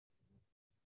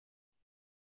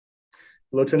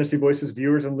Hello, Tennessee Voices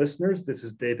viewers and listeners. This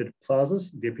is David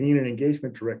Plazas, the Opinion and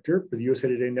Engagement Director for the USA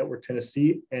Today Network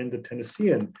Tennessee and the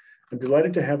Tennessean. I'm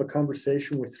delighted to have a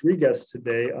conversation with three guests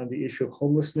today on the issue of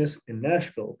homelessness in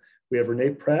Nashville. We have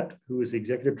Renee Pratt, who is the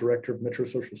Executive Director of Metro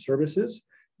Social Services,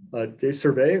 Jay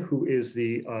Servais, who is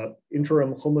the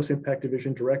Interim Homeless Impact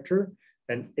Division Director,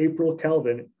 and April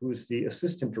Calvin, who's the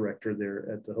Assistant Director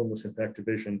there at the Homeless Impact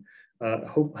Division.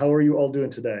 How are you all doing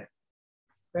today?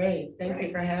 Great, thank you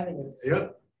for having us.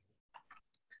 Yep.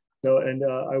 No, and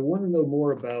I want to know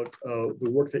more about the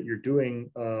work that you're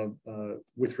doing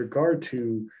with regard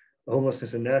to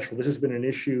homelessness in Nashville. This has been an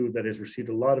issue that has received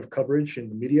a lot of coverage in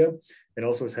the media and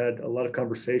also has had a lot of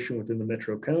conversation within the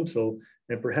Metro Council.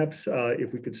 And perhaps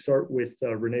if we could start with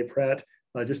Renee Pratt,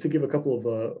 just to give a couple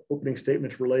of opening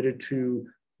statements related to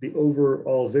the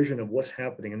overall vision of what's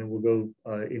happening, and then we'll go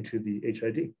into the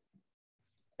HID.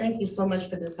 Thank you so much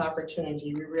for this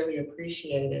opportunity. We really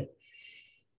appreciate it.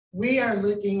 We are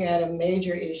looking at a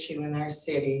major issue in our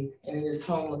city, and it is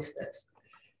homelessness.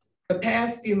 The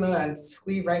past few months,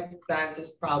 we recognized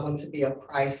this problem to be a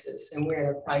crisis, and we're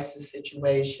in a crisis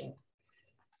situation.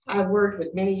 I've worked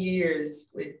with many years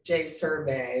with Jay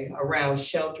Servais around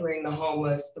sheltering the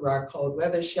homeless through our cold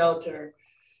weather shelter,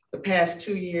 the past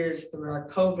 2 years through our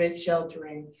COVID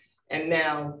sheltering, and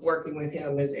now working with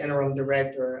him as Interim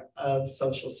Director of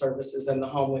Social Services and the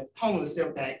Homeless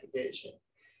Impact Division.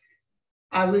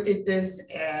 I look at this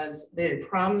as very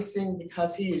promising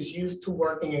because he is used to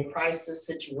working in crisis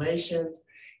situations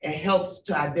and helps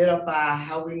to identify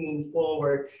how we move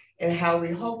forward and how we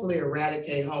hopefully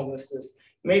eradicate homelessness.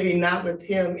 Maybe not with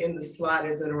him in the slot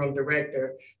as Interim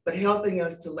Director, but helping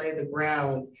us to lay the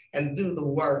ground and do the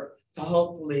work to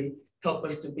hopefully help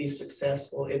us to be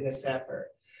successful in this effort.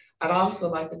 I'd also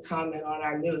like to comment on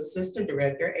our new Assistant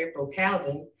Director, April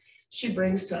Calvin. She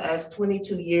brings to us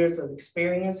 22 years of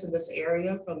experience in this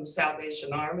area from the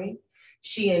Salvation Army.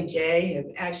 She and Jay have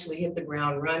actually hit the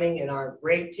ground running and are a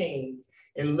great team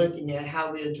in looking at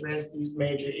how we address these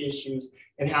major issues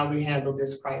and how we handle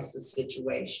this crisis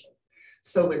situation.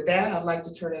 So with that, I'd like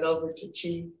to turn it over to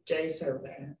Chief Jay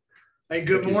Servais. Hey,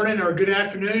 good morning or good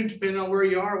afternoon, depending on where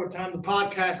you are, what time the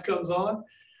podcast comes on.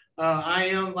 I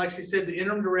am, like she said, the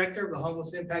Interim Director of the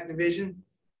Homeless Impact Division,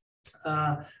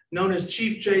 known as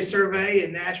Chief Jay Servais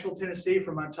in Nashville, Tennessee,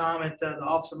 from my time at the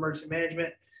Office of Emergency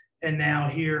Management, and now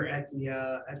here at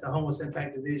the Homeless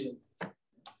Impact Division.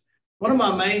 One of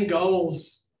my main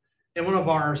goals, and one of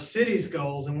our city's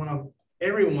goals, and one of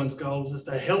everyone's goals, is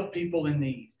to help people in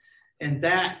need, and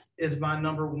that is my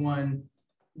number one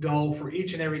goal for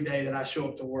each and every day that I show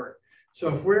up to work.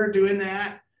 So if we're doing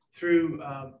that through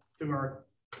our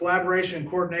collaboration and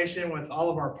coordination with all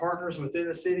of our partners within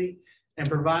the city and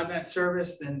provide that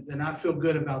service, then I feel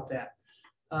good about that.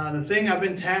 The thing I've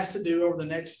been tasked to do over the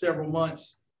next several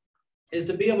months is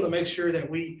to be able to make sure that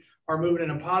we are moving in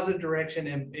a positive direction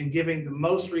and giving the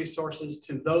most resources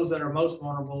to those that are most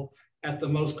vulnerable at the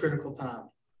most critical time.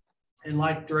 And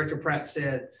like Director Pratt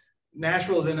said,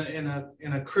 Nashville is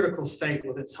in a critical state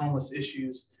with its homeless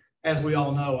issues, as we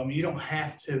all know. I mean, you don't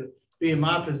have to be in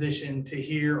my position to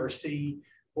hear or see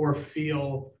or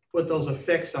feel what those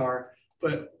effects are.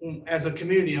 But as a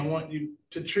community, I want you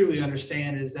to truly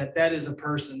understand is that is a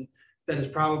person that is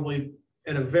probably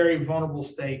at a very vulnerable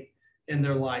state in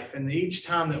their life. And each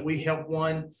time that we help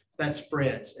one, that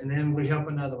spreads. And then we help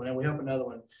another one and we help another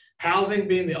one. Housing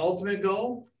being the ultimate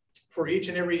goal for each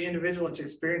and every individual that's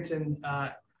experiencing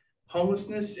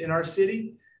homelessness in our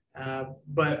city.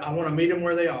 But I want to meet them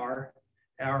where they are.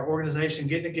 Our organization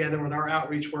getting together with our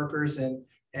outreach workers and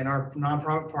our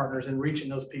nonprofit partners and reaching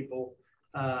those people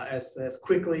as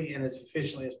quickly and as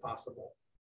efficiently as possible.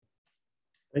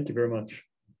 Thank you very much.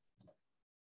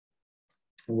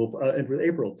 And we'll end with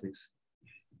April, please.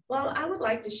 Well, I would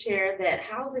like to share that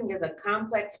housing is a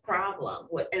complex problem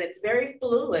and it's very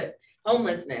fluid.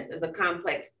 Homelessness is a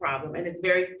complex problem and it's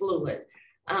very fluid.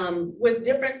 With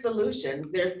different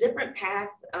solutions, there's different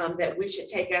paths that we should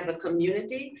take as a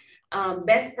community.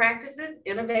 Best practices,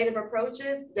 innovative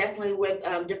approaches, definitely with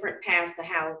different paths to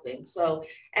housing. So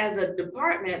as a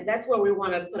department, that's where we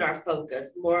want to put our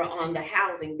focus, more on the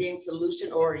housing, being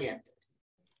solution oriented.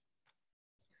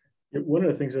 One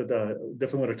of the things that I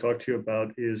definitely want to talk to you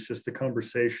about is just the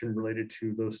conversation related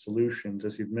to those solutions.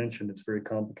 As you've mentioned, it's very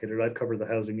complicated. I've covered the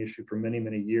housing issue for many,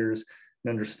 many years and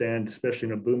understand, especially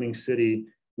in a booming city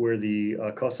where the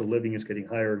cost of living is getting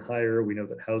higher and higher. We know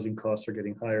that housing costs are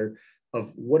getting higher.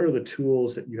 Of what are the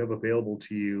tools that you have available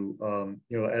to you,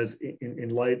 as in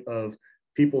light of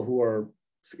people who are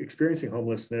experiencing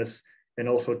homelessness and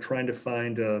also trying to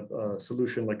find a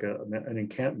solution like an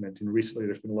encampment. And recently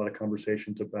there's been a lot of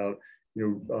conversations about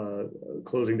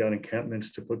closing down encampments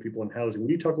to put people in housing.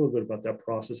 Will you talk a little bit about that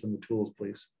process and the tools,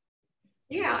 please?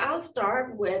 Yeah, I'll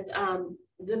start with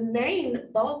the main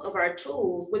bulk of our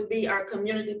tools would be our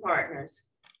community partners.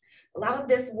 A lot of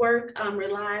this work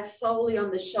relies solely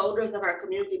on the shoulders of our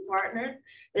community partners.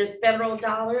 There's federal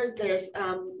dollars, there's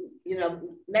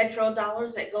metro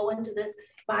dollars that go into this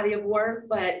body of work,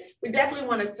 but we definitely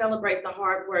want to celebrate the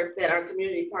hard work that our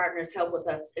community partners help with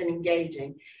us in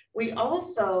engaging. We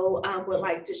also would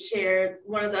like to share,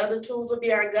 one of the other tools would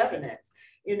be our governance.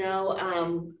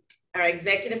 Our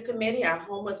executive committee, our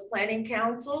homeless planning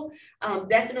council,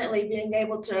 definitely being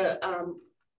able to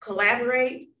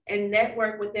collaborate and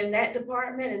network within that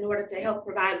department in order to help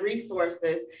provide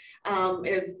resources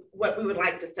is what we would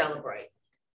like to celebrate.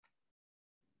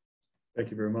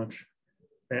 Thank you very much.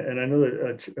 And I know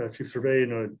that Chief Servais,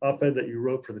 in an op-ed that you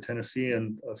wrote for the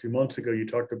Tennessean a few months ago, you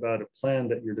talked about a plan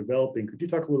that you're developing. Could you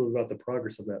talk a little bit about the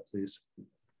progress of that, please?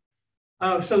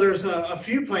 So there's a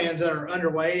few plans that are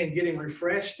underway and getting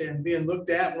refreshed and being looked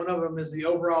at. One of them is the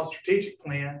overall strategic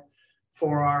plan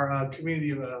for our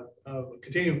community of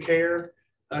continuum care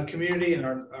community and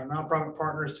our nonprofit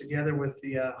partners, together with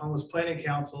the Homeless Planning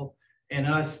Council and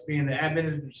us being the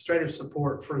administrative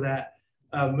support for that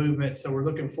movement. So we're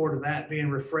looking forward to that being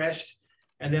refreshed.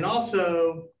 And then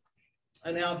also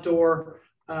an outdoor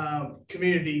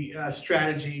community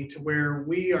strategy to where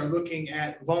we are looking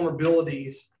at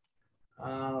vulnerabilities,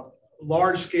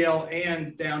 large scale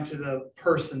and down to the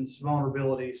person's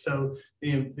vulnerability. So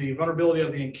the vulnerability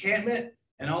of the encampment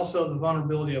and also the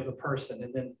vulnerability of the person,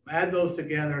 and then add those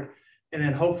together and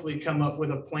then hopefully come up with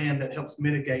a plan that helps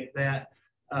mitigate that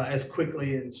as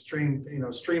quickly and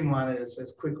streamline it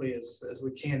as quickly as we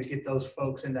can to get those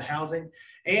folks into housing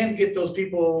and get those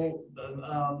people,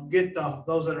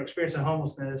 those that are experiencing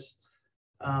homelessness,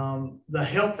 the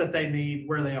help that they need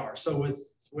where they are. So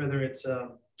whether it's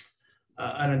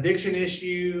an addiction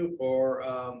issue or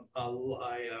a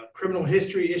criminal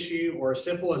history issue, or as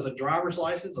simple as a driver's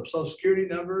license or social security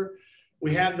number,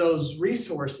 we have those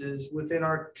resources within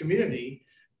our community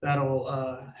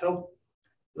that'll help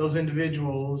those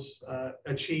individuals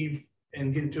achieve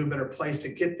and get into a better place to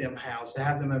get them housed, to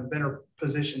have them in a better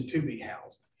position to be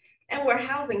housed. And we're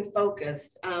housing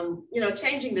focused.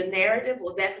 Changing the narrative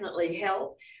will definitely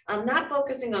help. Not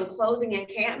focusing on closing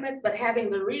encampments, but having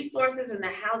the resources and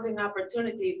the housing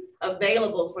opportunities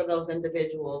available for those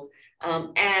individuals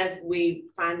as we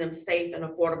find them safe and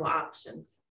affordable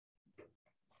options.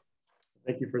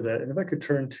 Thank you for that. And if I could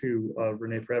turn to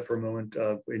Renee Pratt for a moment,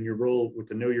 in your role with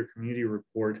the Know Your Community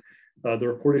report, the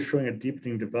report is showing a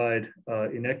deepening divide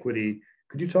in equity.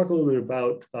 Could you talk a little bit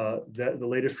about the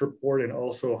latest report and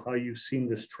also how you've seen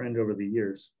this trend over the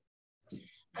years?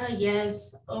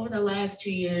 Yes, over the last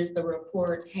 2 years, the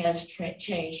report has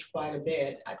changed quite a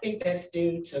bit. I think that's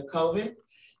due to COVID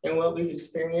and what we've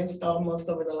experienced almost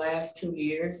over the last 2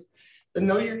 years. The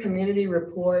Know Your Community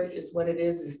report is what it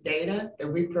is data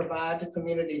that we provide to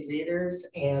community leaders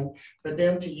and for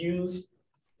them to use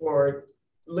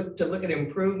to look at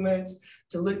improvements,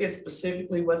 to look at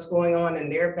specifically what's going on in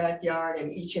their backyard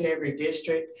in each and every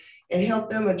district, and help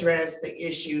them address the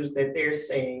issues that they're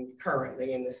seeing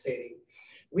currently in the city.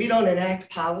 We don't enact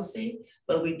policy,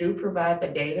 but we do provide the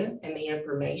data and the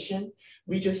information.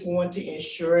 We just want to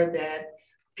ensure that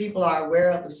people are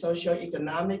aware of the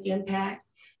socioeconomic impact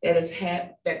that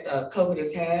COVID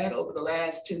has had over the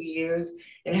last 2 years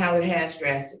and how it has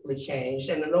drastically changed.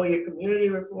 And the Know Your Community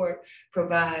report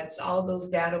provides all those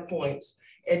data points: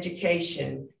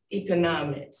 education,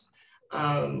 economics,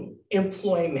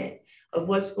 employment, of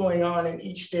what's going on in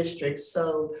each district,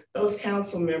 so those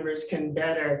council members can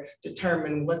better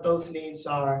determine what those needs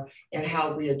are and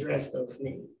how we address those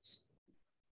needs.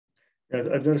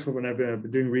 I've noticed when I've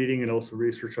been doing reading and also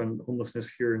research on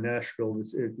homelessness here in Nashville,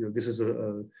 this is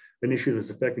an issue that's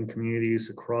affecting communities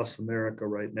across America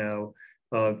right now.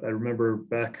 I remember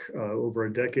back over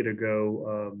a decade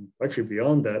ago, actually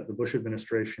beyond that, the Bush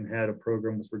administration had a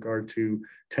program with regard to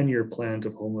 10-year plans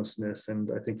of homelessness.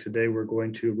 And I think today we're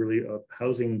going to really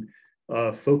housing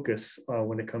focus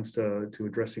when it comes to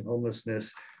addressing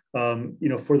homelessness.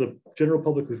 For the general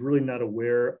public who's really not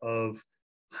aware of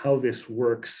how this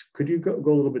works, could you go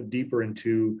a little bit deeper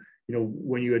into,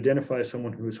 when you identify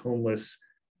someone who's homeless,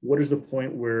 what is the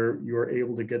point where you are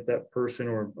able to get that person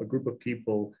or a group of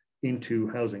people into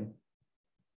housing?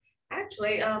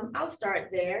 Actually, I'll start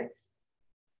there.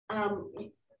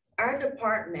 Our our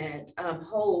department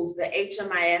holds the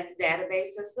HMIS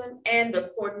database system and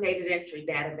the coordinated entry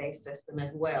database system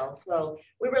as well. So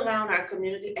we rely on our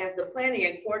community as the planning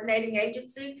and coordinating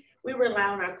agency. We rely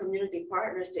on our community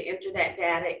partners to enter that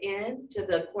data into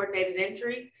the coordinated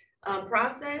entry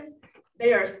process.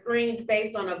 They are screened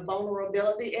based on a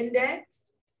vulnerability index.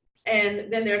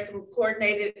 And then there's some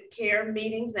coordinated care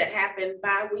meetings that happen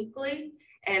bi-weekly,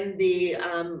 and the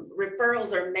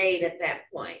referrals are made at that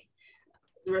point.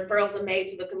 The referrals are made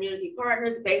to the community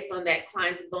partners based on that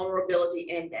client's vulnerability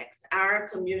index. Our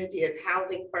community is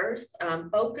housing first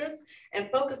focus and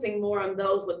focusing more on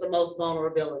those with the most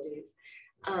vulnerabilities.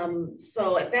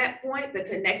 So at that point, the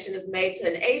connection is made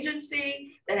to an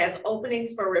agency that has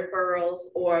openings for referrals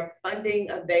or funding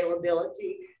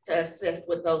availability to assist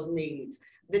with those needs.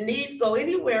 The needs go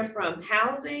anywhere from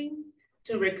housing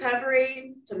to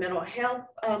recovery to mental health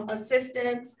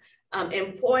assistance,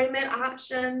 employment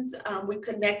options. We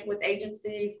connect with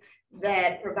agencies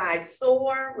that provide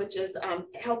SOAR, which is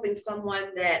helping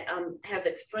someone that has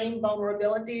extreme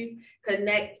vulnerabilities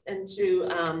connect into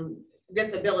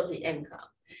disability income.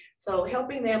 So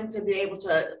helping them to be able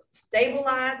to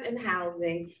stabilize in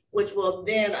housing, which will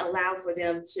then allow for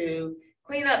them to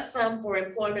clean up some for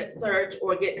employment search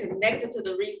or get connected to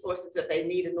the resources that they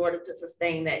need in order to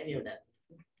sustain that unit.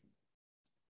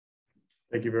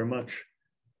 Thank you very much.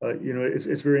 You know,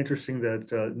 it's very interesting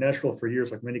that Nashville for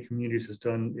years, like many communities, has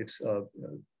done its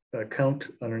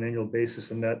count on an annual basis.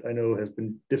 And that I know has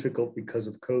been difficult because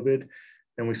of COVID.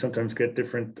 And we sometimes get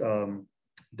different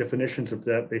definitions of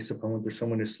that based upon whether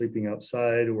someone is sleeping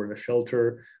outside or in a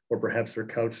shelter, or perhaps they're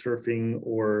couch surfing,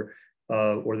 or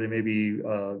they may be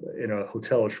in a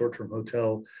hotel, a short-term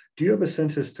hotel. Do you have a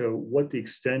sense as to what the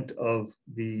extent of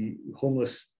the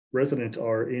homeless residents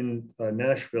are in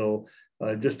Nashville,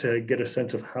 just to get a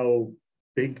sense of how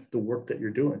big the work that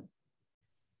you're doing?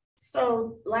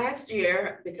 So last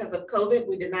year, because of COVID,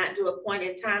 we did not do a point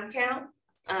in time count.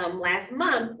 Last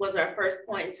month was our first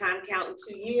point in time count in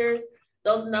 2 years.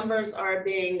 Those numbers are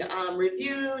being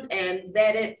reviewed and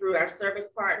vetted through our service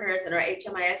partners and our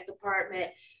HMIS department.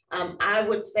 I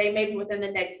would say maybe within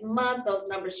the next month, those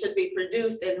numbers should be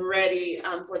produced and ready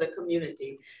for the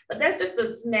community. But that's just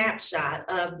a snapshot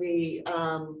of the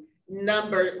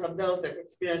numbers of those that's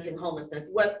experiencing homelessness,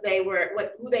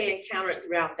 who they encountered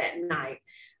throughout that night.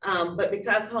 But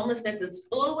because homelessness is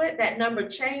fluid, that number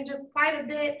changes quite a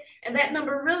bit. And that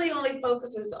number really only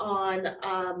focuses on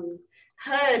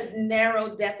HUD's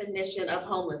narrow definition of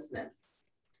homelessness,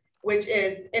 which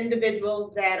is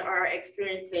individuals that are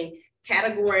experiencing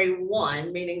category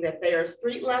 1, meaning that they are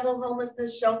street level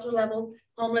homelessness, shelter level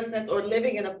homelessness, or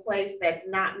living in a place that's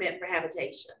not meant for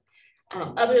habitation.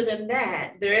 Other than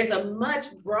that, there is a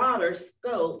much broader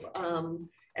scope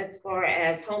as far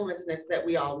as homelessness that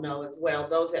we all know as well.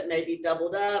 Those that may be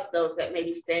doubled up, those that may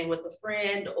be staying with a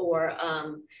friend, or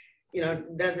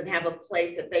doesn't have a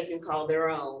place that they can call their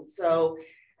own. So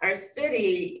our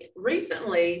city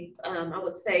recently, I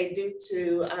would say due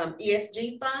to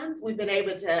ESG funds, we've been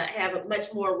able to have a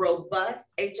much more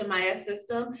robust HMIS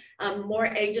system. More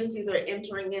agencies are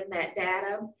entering in that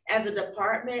data. As a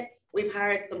department, we've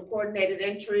hired some coordinated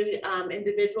entry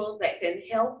individuals that can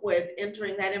help with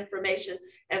entering that information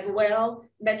as well.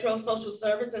 Metro Social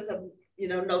Services have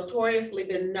notoriously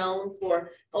been known for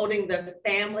holding the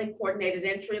family coordinated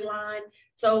entry line.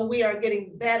 So we are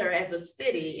getting better as a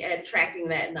city at tracking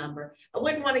that number. I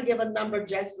wouldn't want to give a number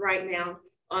just right now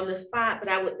on the spot, but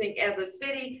I would think as a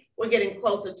city, we're getting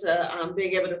closer to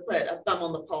being able to put a thumb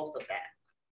on the pulse of that.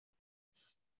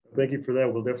 Thank you for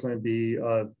that. We'll definitely be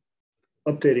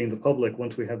updating the public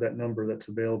once we have that number that's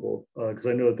available, because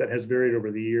I know that has varied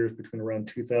over the years between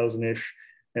around 2,000-ish,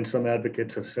 and some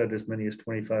advocates have said as many as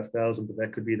 25,000, but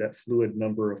that could be that fluid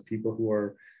number of people who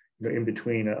are in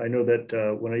between. I know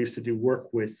that when I used to do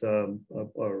work with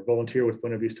or volunteer with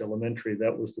Buena Vista Elementary,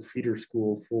 that was the feeder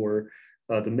school for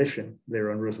the mission there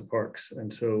on Rosa Parks.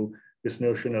 And so this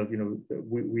notion of,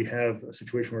 we have a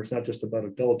situation where it's not just about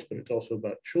adults, but it's also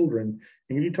about children.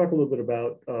 And can you talk a little bit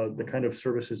about the kind of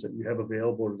services that you have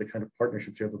available, or the kind of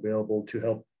partnerships you have available to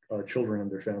help children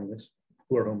and their families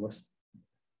who are homeless?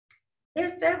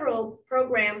 There's several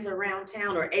programs around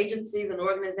town, or agencies and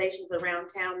organizations around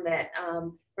town that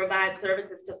provide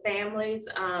services to families.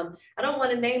 I don't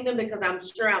want to name them because I'm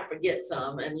sure I'll forget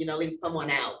some and leave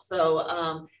someone out.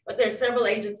 So, but there's several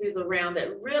agencies around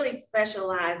that really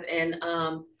specialize in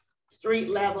street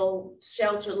level,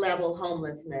 shelter level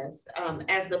homelessness.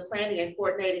 As the planning and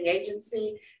coordinating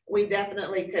agency, we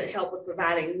definitely could help with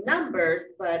providing numbers,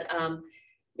 but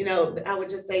I would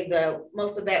just say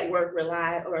most of that work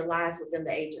lies within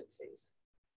the agencies.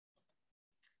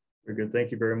 Very good.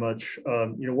 Thank you very much.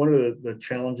 One of the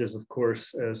challenges, of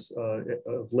course, as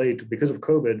of late, because of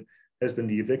COVID, has been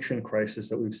the eviction crisis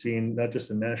that we've seen, not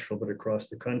just in Nashville, but across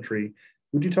the country.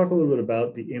 Would you talk a little bit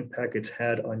about the impact it's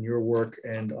had on your work?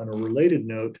 And on a related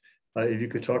note, if you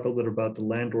could talk a little bit about the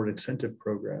landlord incentive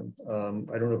program.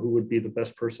 I don't know who would be the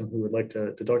best person who would like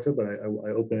to talk to it, but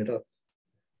I open it up.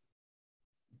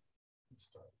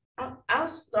 I'll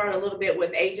start a little bit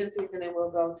with agencies and then we'll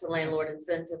go to landlord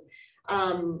incentive.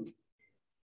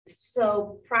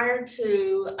 So prior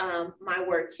to my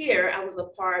work here, I was a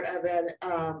part of an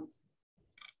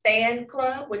FAN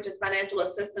club, which is Financial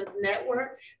Assistance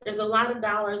Network. There's a lot of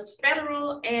dollars,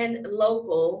 federal and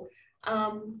local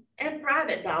and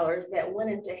private dollars that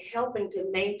went into helping to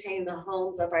maintain the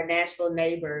homes of our Nashville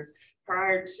neighbors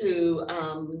prior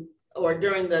to or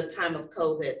during the time of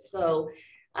COVID. So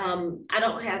I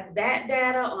don't have that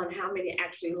data on how many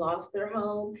actually lost their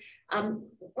home.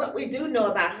 What we do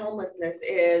know about homelessness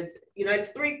is, it's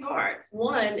three parts.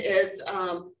 One is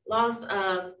loss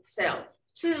of self.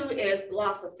 Two is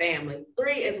loss of family.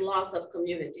 Three is loss of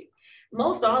community.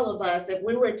 Most all of us, if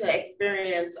we were to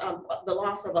experience the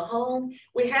loss of a home,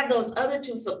 we have those other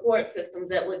two support systems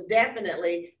that would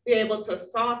definitely be able to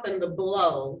soften the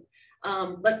blow.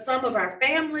 But some of our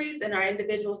families and our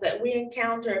individuals that we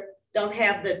encounter don't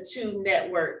have the two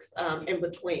networks in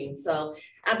between. So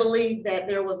I believe that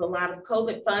there was a lot of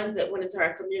COVID funds that went into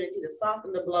our community to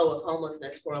soften the blow of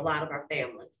homelessness for a lot of our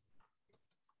families.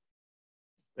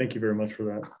 Thank you very much for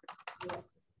that. Yeah.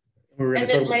 And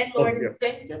then landlord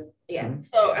incentive. Yeah. Mm-hmm.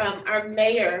 So our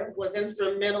mayor was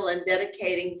instrumental in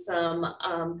dedicating some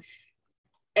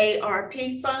ARP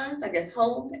funds, I guess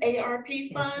home ARP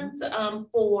funds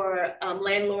for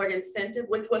landlord incentive,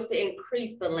 which was to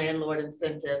increase the landlord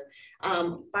incentive,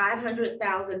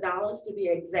 $500,000 to be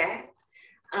exact.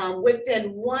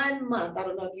 Within 1 month, I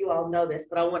don't know if you all know this,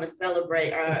 but I want to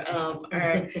celebrate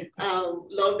our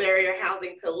low barrier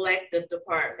housing collective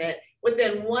department.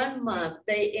 Within 1 month,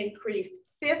 they increased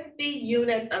 50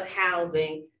 units of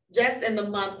housing just in the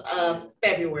month of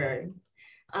February.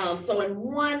 So in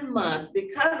 1 month,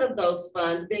 because of those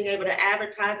funds, being able to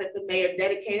advertise that the mayor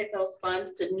dedicated those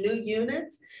funds to new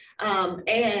units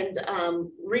and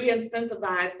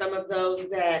re-incentivize some of those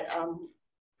that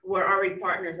were already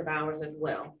partners of ours as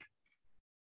well.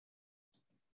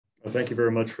 Well, thank you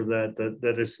very much for that.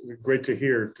 That is great to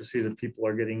hear, to see that people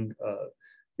are getting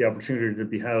the opportunity to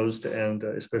be housed, and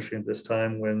especially at this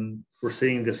time when we're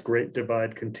seeing this great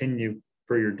divide continue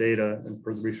for your data and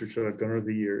for the research that I've done over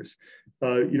the years.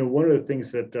 One of the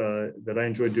things that I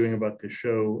enjoy doing about this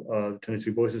show,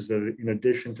 Tennessee Voices, that in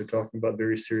addition to talking about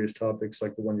very serious topics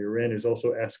like the one you're in, is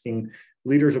also asking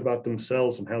leaders about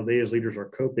themselves and how they as leaders are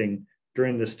coping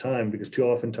during this time, because too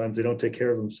oftentimes they don't take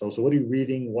care of themselves. So what are you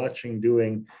reading, watching,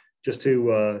 doing just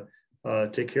to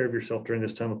take care of yourself during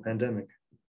this time of pandemic?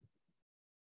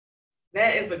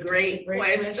 That is a great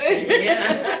question.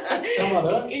 Yeah. Some of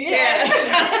us. Yeah.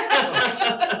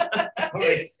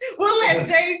 We'll let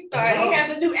Jay start. He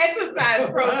has a new exercise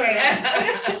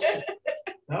program.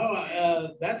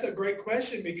 No, that's a great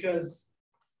question, because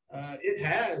it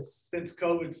has, since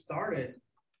COVID started,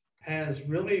 has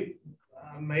really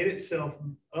made itself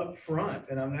up front.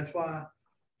 And that's why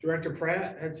Director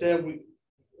Pratt had said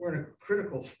we're in a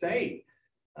critical state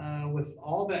with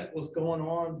all that was going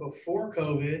on before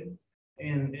COVID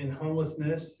and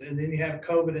homelessness. And then you have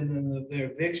COVID and then the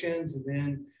evictions. And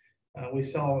then we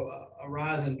saw a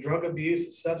rise in drug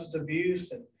abuse, substance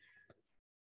abuse. And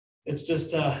it's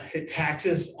just, it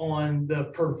taxes on the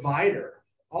provider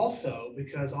also,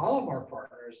 because all of our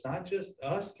partners, not just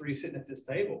us three sitting at this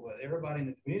table, but everybody in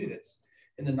the community that's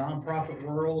in the nonprofit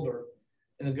world or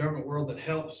in the government world that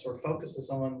helps or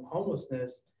focuses on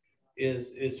homelessness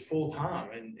is full-time,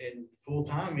 and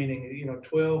full-time meaning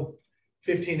 12,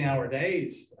 15-hour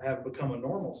days have become a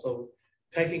normal. So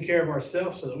taking care of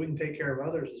ourselves so that we can take care of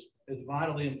others is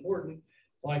vitally important.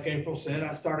 Like April said,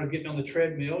 I started getting on the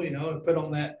treadmill, and put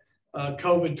on that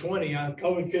COVID 20,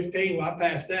 COVID 15. Well, I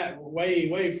passed that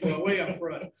way up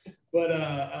front.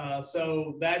 But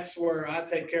so that's where I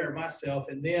take care of myself,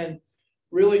 and then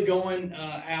really going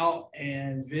out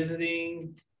and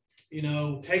visiting,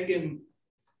 taking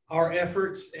our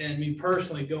efforts and me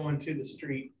personally going to the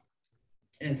street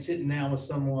and sitting down with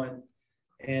someone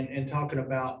and talking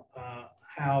about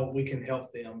how we can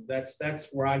help them. That's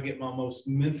where I get my most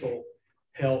mental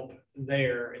help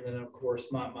there. And then of course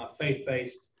my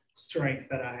faith-based strength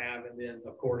that I have. And then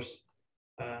of course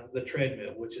the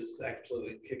treadmill, which is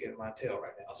absolutely kicking my tail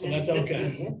right now. So that's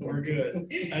okay. We're good.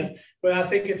 But I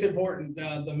think it's important,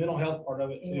 the mental health part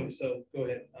of it too. So go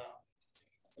ahead.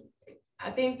 I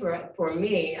think for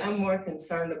me, I'm more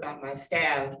concerned about my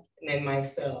staff than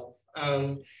myself.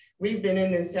 We've been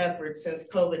in this effort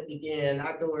since COVID began.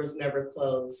 Our doors never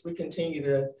closed. We continue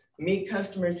to meet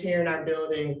customers here in our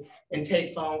building and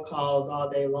take phone calls all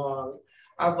day long.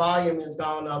 Our volume has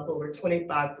gone up over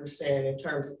 25% in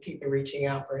terms of people reaching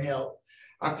out for help.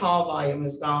 Our call volume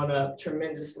has gone up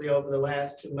tremendously over the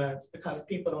last 2 months because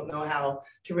people don't know how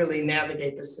to really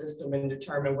navigate the system and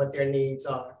determine what their needs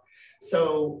are.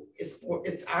 So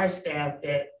it's our staff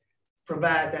that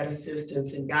provide that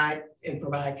assistance and guide and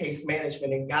provide case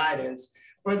management and guidance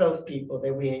for those people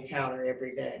that we encounter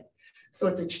every day. So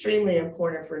it's extremely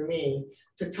important for me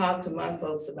to talk to my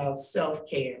folks about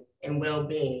self-care and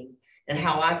well-being and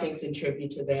how I can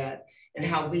contribute to that and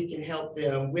how we can help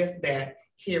them with that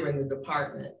here in the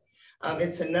department.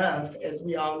 It's enough, as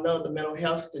we all know, the mental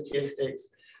health statistics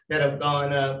that have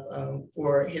gone up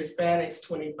for Hispanics,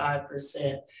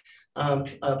 25%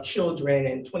 of children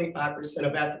and 25%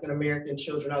 of African-American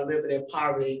children are living in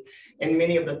poverty, and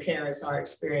many of the parents are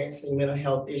experiencing mental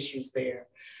health issues there.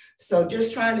 So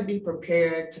just trying to be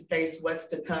prepared to face what's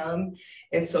to come.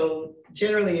 And so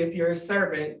generally, if you're a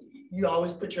servant, you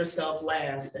always put yourself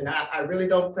last. And I really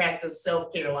don't practice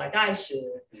self-care like I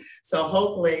should. So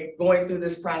hopefully going through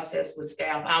this process with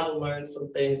staff, I will learn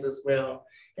some things as well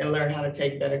and learn how to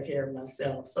take better care of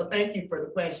myself. So thank you for the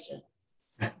question.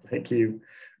 Thank you.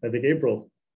 I think April.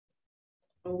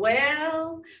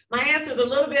 Well, my answer is a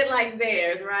little bit like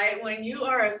theirs, right? When you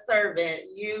are a servant,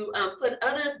 you put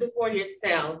others before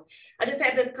yourself. I just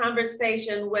had this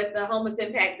conversation with the Homeless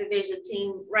Impact Division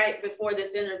team right before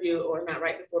this interview, or not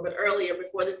right before, but earlier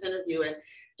before this interview, and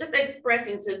just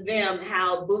expressing to them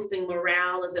how boosting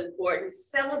morale is important,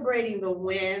 celebrating the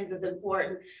wins is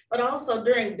important, but also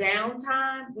during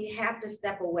downtime, we have to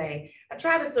step away. I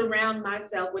try to surround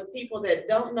myself with people that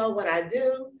don't know what I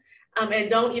do, and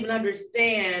don't even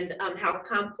understand how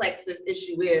complex this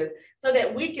issue is, so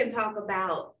that we can talk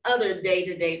about other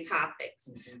day-to-day topics,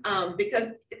 because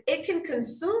it can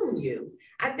consume you.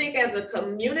 I think as a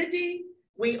community,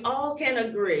 we all can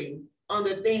agree on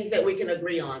the things that we can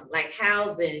agree on, like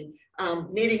housing,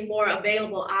 needing more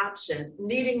available options,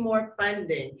 needing more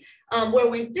funding. Where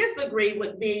we disagree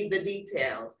would be the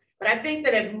details. But I think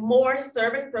that if more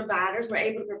service providers were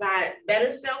able to provide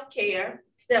better self-care,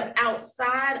 step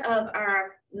outside of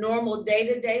our normal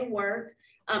day-to-day work,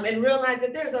 and realize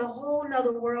that there's a whole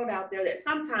nother world out there that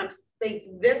sometimes thinks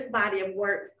this body of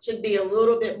work should be a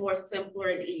little bit more simpler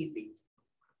and easy.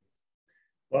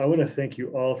 Well, I want to thank you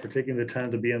all for taking the time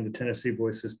to be on the Tennessee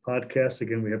Voices podcast.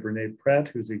 Again, we have Renee Pratt,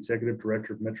 who's the Executive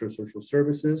Director of Metro Social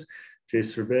Services, Jay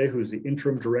Servais, who's the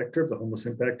Interim Director of the Homeless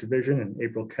Impact Division, and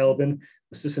April Calvin,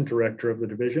 Assistant Director of the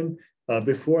division.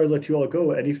 Before I let you all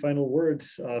go, any final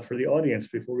words for the audience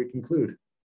before we conclude?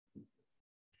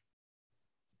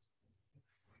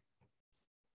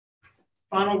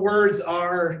 Final words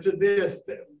are to this: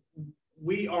 that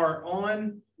we are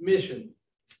on mission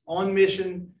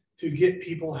to get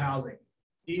people housing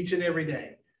each and every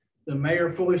day. The mayor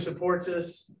fully supports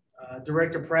us,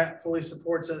 Director Pratt fully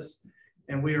supports us,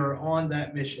 and we are on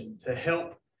that mission to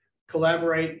help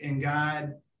collaborate and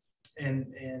guide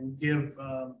and give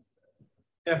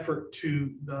effort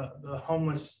to the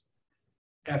homeless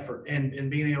effort and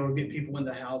being able to get people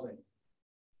into housing.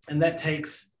 And that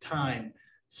takes time.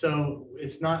 So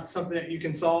it's not something that you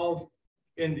can solve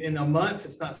in a month.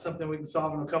 It's not something we can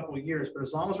solve in a couple of years, but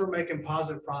as long as we're making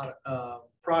positive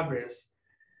progress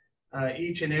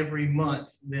each and every month,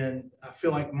 then I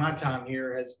feel like my time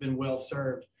here has been well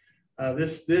served.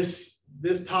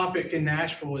 This topic in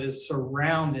Nashville is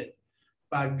surrounded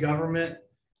by government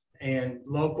and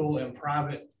local and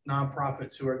private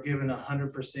nonprofits who are given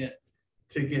 100%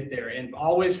 to get there. And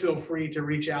always feel free to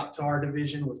reach out to our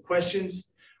division with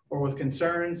questions or with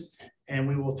concerns, and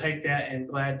we will take that and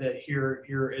glad to hear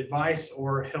your advice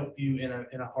or help you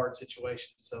in a hard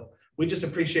situation. So we just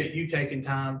appreciate you taking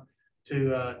time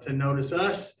to notice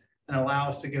us and allow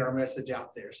us to get our message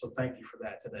out there. So thank you for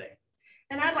that today.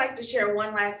 And I'd like to share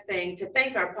one last thing to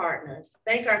thank our partners,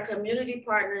 thank our community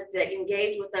partners that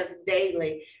engage with us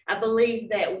daily. I believe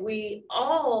that we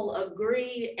all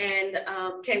agree and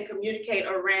can communicate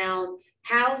around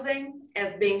housing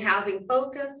as being housing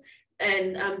focused,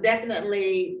 and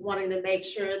definitely wanting to make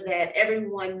sure that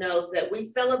everyone knows that we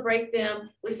celebrate them,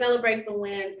 we celebrate the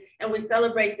wins, and we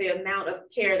celebrate the amount of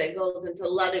care that goes into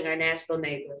loving our Nashville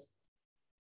neighbors.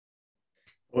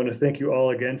 I want to thank you all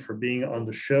again for being on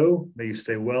the show. May you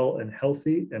stay well and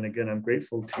healthy. And again, I'm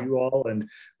grateful to you all, and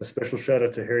a special shout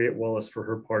out to Harriet Wallace for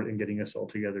her part in getting us all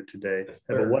together today. Yes,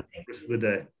 have a wonderful rest of the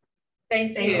day.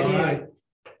 Thank you. All right.